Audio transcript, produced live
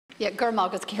Yeah,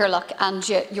 Gurmagad Kirloch, and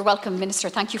you're welcome, Minister.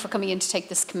 Thank you for coming in to take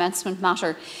this commencement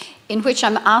matter, in which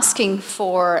I'm asking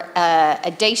for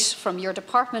a date from your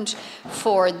department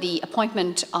for the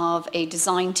appointment of a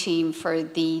design team for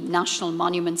the National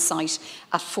Monument site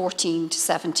at 14 to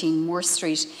 17 Moore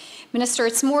Street. Minister,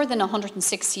 it's more than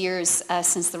 106 years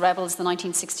since the rebels, the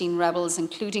 1916 rebels,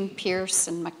 including Pearse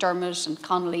and McDermott and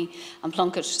Connolly and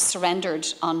Plunkett, surrendered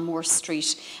on Moore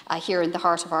Street here in the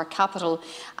heart of our capital.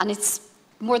 And it's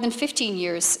more than 15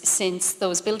 years since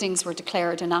those buildings were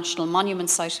declared a national monument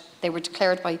site. They were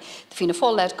declared by the Fianna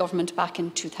Fáil-led government back in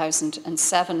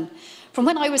 2007. From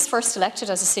when I was first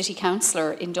elected as a city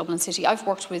councillor in Dublin City, I've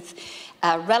worked with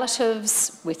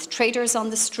relatives, with traders on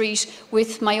the street,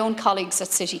 with my own colleagues at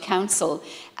City Council,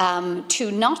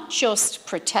 to not just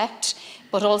protect,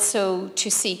 but also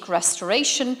to seek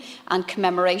restoration and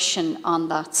commemoration on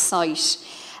that site.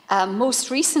 Most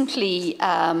recently,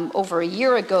 over a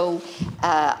year ago,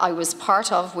 I was part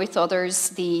of, with others,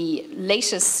 the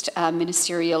latest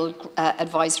ministerial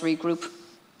advisory group,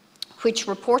 which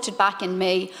reported back in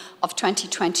May of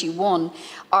 2021.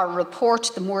 Our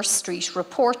report, the Moore Street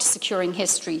Report, Securing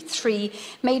History 3,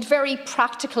 made very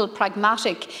practical,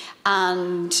 pragmatic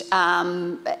and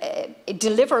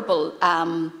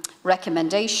deliverable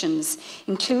recommendations.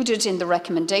 Included in the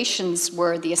recommendations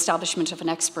were the establishment of an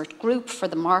expert group for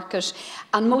the market,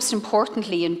 and most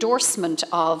importantly, endorsement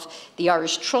of the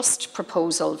Irish Trust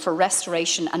proposal for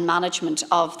restoration and management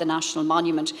of the National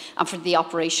Monument and for the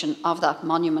operation of that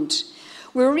monument.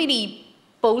 We're really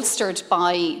bolstered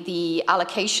by the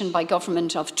allocation by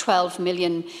government of €12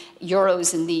 million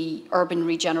in the urban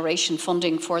regeneration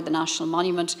funding for the National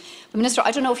Monument. But Minister, I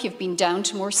don't know if you've been down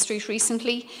to Moore Street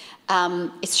recently.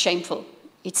 It's shameful.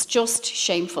 It's just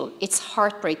shameful. It's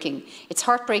heartbreaking. It's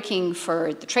heartbreaking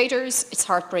for the traders. It's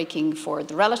heartbreaking for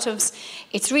the relatives.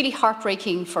 It's really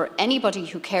heartbreaking for anybody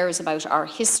who cares about our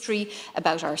history,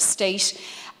 about our state,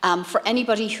 for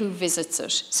anybody who visits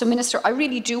it. So, Minister, I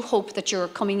really do hope that you're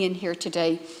coming in here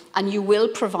today and you will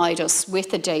provide us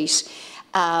with a date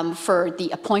for the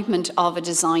appointment of a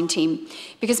design team.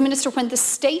 Because, Minister, when the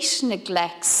state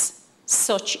neglects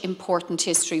such important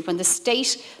history, when the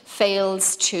state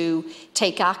fails to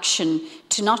take action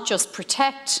to not just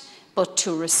protect, but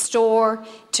to restore,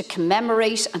 to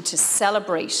commemorate and to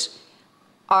celebrate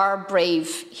our brave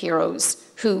heroes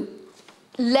who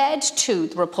led to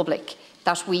the Republic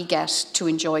that we get to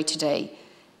enjoy today,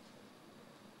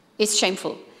 it's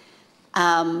shameful.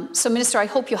 So, Minister, I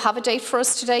hope you have a date for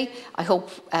us today. I hope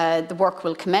the work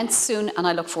will commence soon, and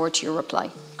I look forward to your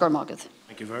reply. Gurmagad.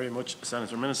 Thank you very much,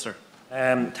 Senator. Minister.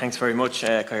 Thanks very much,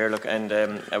 Cathaoirleach, and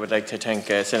I would like to thank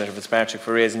Senator Fitzpatrick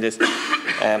for raising this.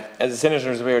 As the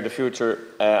Senator is aware, the future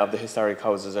of the historic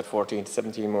houses at 14 to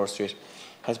 17 Moore Street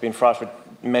has been fraught with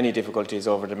many difficulties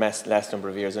over the last number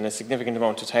of years, and a significant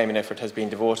amount of time and effort has been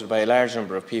devoted by a large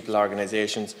number of people,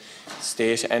 organisations,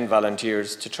 state and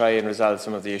volunteers to try and resolve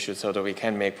some of the issues so that we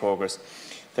can make progress.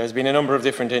 There has been a number of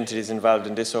different entities involved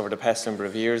in this over the past number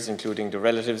of years, including the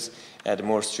relatives, the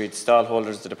Moore Street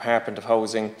stallholders, the Department of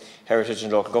Housing, Heritage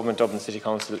and Local Government, Dublin City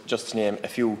Council, just to name a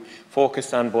few,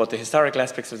 focused on both the historical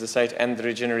aspects of the site and the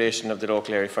regeneration of the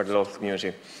local area for the local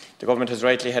community. The Government has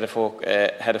rightly had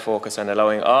a focus on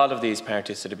allowing all of these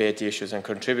parties to debate the issues and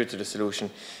contribute to the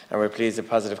solution, and we're pleased that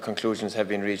positive conclusions have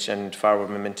been reached and forward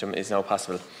momentum is now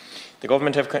possible. The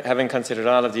Government, having considered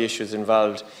all of the issues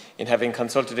involved, in having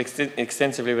consulted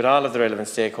extensively with all of the relevant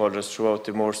stakeholders throughout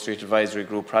the Moore Street Advisory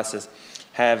Group process,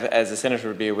 have, as the Senator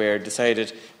will be aware,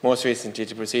 decided most recently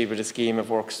to proceed with a scheme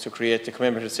of works to create the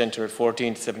Commemorative Centre at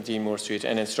 14 to 17 Moore Street,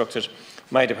 and instructed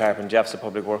my department, the Office of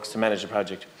Public Works, to manage the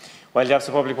project. While the Office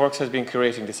of Public Works has been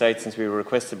curating the site since we were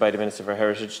requested by the Minister for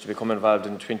Heritage to become involved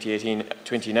in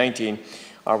 2019,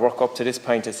 our work up to this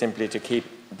point is simply to keep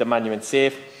the monument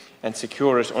safe and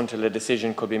secure it until a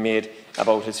decision could be made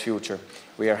about its future.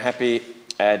 We are happy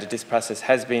that this process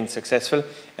has been successful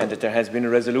and that there has been a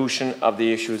resolution of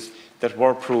the issues that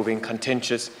were proving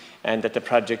contentious, and that the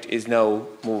project is now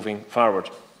moving forward.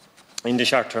 In the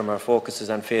short term, our focus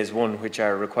is on phase 1, which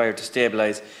are required to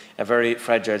stabilise a very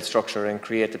fragile structure and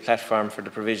create the platform for the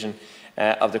provision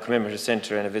of the Commemorative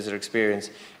Centre and a visitor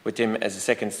experience, with them as a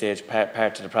second stage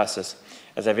part of the process.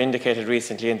 As I've indicated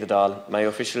recently in the Dáil, my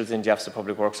officials in the Office of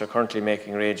Public Works are currently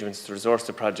making arrangements to resource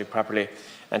the project properly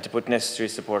and to put necessary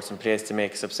supports in place to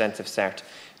make a substantive start.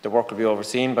 The work will be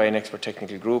overseen by an expert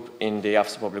technical group in the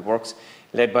Office of Public Works,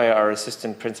 led by our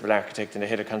Assistant Principal Architect and the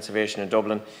Head of Conservation in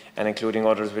Dublin, and including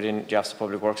others within the Office of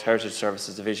Public Works Heritage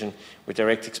Services Division, with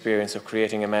direct experience of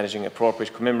creating and managing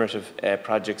appropriate commemorative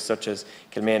projects such as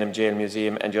Kilmainham Jail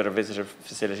Museum and the other visitor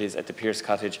facilities at the Pearse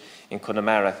Cottage in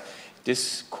Connemara.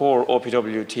 This core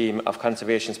OPW team of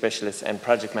conservation specialists and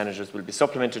project managers will be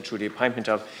supplemented through the appointment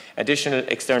of additional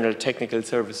external technical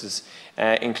services,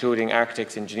 including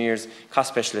architects, engineers, cost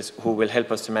specialists who will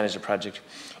help us to manage the project.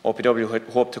 OPW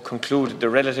hope to conclude the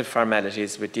relative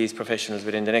formalities with these professionals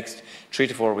within the next 3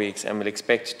 to 4 weeks and will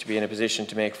expect to be in a position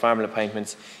to make formal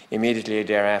appointments immediately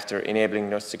thereafter,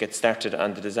 enabling us to get started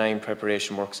on the design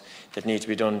preparation works that need to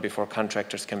be done before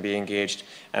contractors can be engaged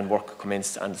and work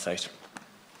commenced on the site.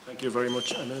 Thank you very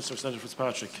much. Minister, Senator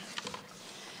Fitzpatrick.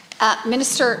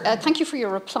 Minister, thank you for your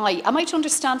reply. Am I to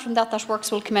understand from that that works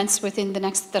will commence within the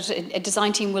next, that a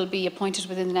design team will be appointed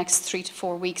within the next 3 to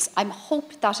 4 weeks? I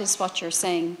hope that is what you're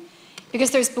saying,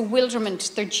 because there's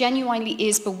bewilderment. There genuinely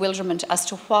is bewilderment as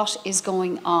to what is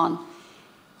going on.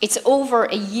 It's over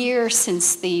a year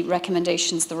since the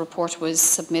recommendations, the report was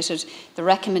submitted. The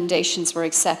recommendations were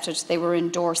accepted. They were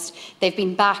endorsed. They've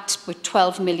been backed with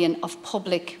 12 million of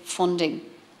public funding.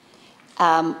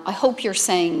 I hope you're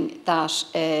saying that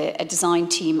a design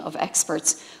team of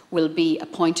experts will be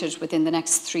appointed within the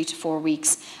next 3 to 4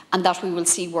 weeks and that we will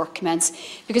see work commence.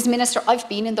 Because, Minister, I've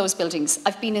been in those buildings.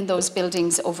 I've been in those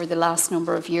buildings over the last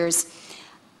number of years.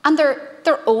 And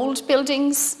they're old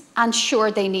buildings, and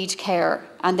sure, they need care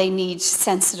and they need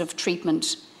sensitive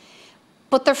treatment.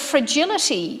 But their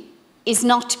fragility is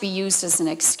not to be used as an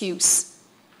excuse.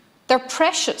 They're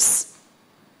precious.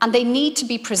 And they need to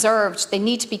be preserved, they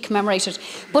need to be commemorated.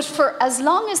 But for as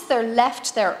long as they're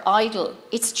left there idle,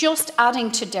 it's just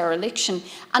adding to dereliction,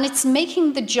 and it's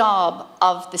making the job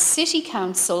of the City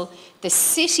Council, the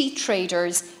city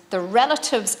traders, the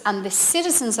relatives and the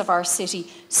citizens of our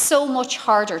city so much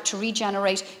harder to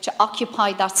regenerate, to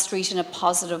occupy that street in a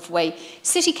positive way.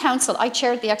 City Council, I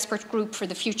chaired the expert group for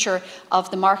the future of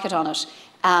the market on it.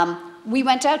 We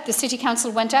went out, the City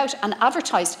Council went out and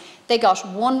advertised. They got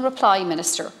one reply,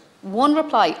 Minister, one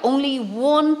reply. Only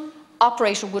one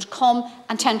operator would come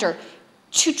and tender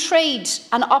to trade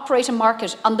and operate a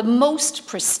market on the most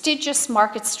prestigious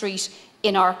market street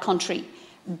in our country.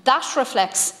 That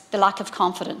reflects the lack of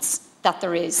confidence that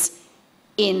there is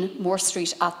in Moore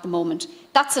Street at the moment.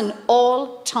 That's an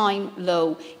all-time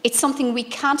low. It's something we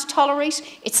can't tolerate,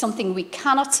 it's something we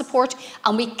cannot support,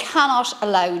 and we cannot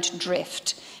allow to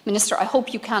drift. Minister, I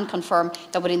hope you can confirm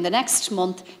that within the next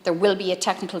month there will be a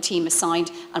technical team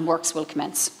assigned and works will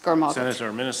commence.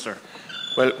 Senator, Minister.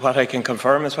 Well, what I can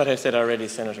confirm is what I said already,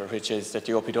 Senator, which is that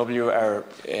the OPW are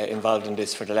involved in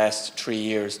this for the last 3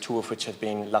 years, 2 of which have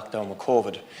been locked down with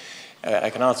COVID.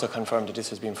 I can also confirm that this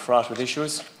has been fraught with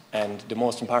issues, and the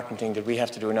most important thing that we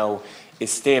have to do now is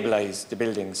stabilise the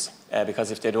buildings, because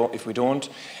if we don't,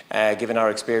 given our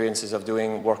experiences of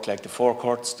doing work like the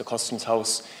forecourts, the Customs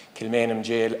House, Kilmainham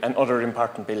Jail and other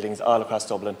important buildings all across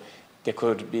Dublin, they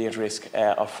could be at risk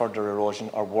of further erosion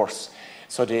or worse.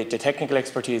 So the technical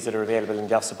expertise that are available in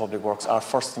the Office of Public Works, our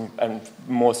first and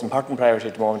most important priority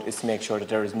at the moment is to make sure that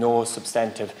there is no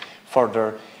substantive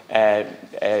further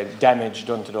damage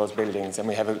done to those buildings, and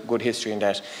we have a good history in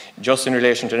that. Just in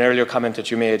relation to an earlier comment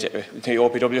that you made, the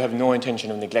OPW have no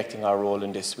intention of neglecting our role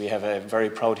in this. We have a very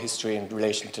proud history in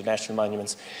relation to national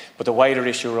monuments, but the wider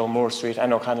issue around Moore Street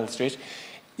and O'Connell Street,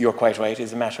 you're quite right,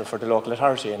 is a matter for the local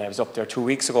authority, and I was up there 2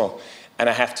 weeks ago, and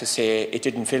I have to say it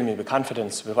didn't fill me with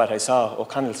confidence with what I saw.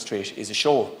 O'Connell Street is a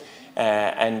show,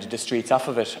 and the streets off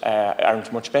of it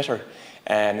aren't much better.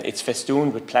 It's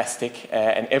festooned with plastic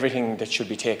and everything that should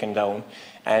be taken down,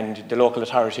 and the local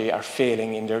authority are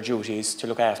failing in their duties to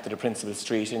look after the principal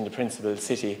street in the principal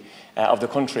city of the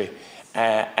country.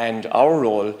 And our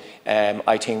role,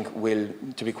 I think, will,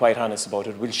 to be quite honest about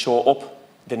it, will show up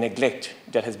the neglect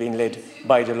that has been led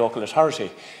by the local authority.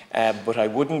 But I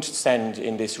wouldn't stand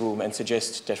in this room and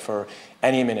suggest that for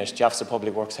any minute the Office of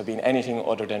Public Works have been anything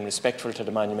other than respectful to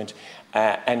the monument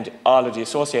and all of the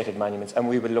associated monuments, and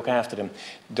we will look after them.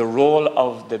 The role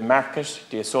of the market,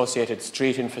 the associated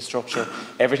street infrastructure,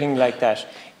 everything like that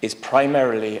is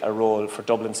primarily a role for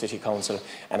Dublin City Council,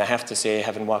 and I have to say,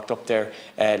 having walked up there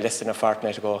less than a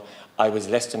fortnight ago, I was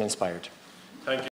less than inspired. Thank you.